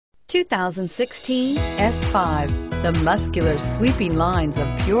2016 S5. The muscular, sweeping lines of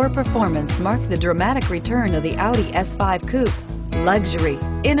pure performance mark the dramatic return of the Audi S5 Coupe. Luxury,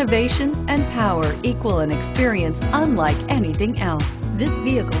 innovation, and power equal an experience unlike anything else. This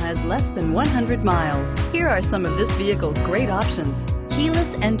vehicle has less than 100 miles. Here are some of this vehicle's great options: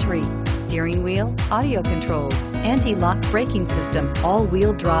 keyless entry, steering wheel audio controls, anti-lock braking system,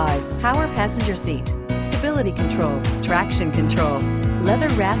 all-wheel drive, power passenger seat, stability control, traction control,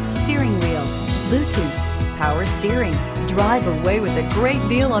 leather-wrapped steering wheel, Bluetooth, power steering. Drive away with a great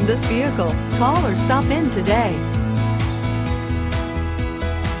deal on this vehicle. Call or stop in today.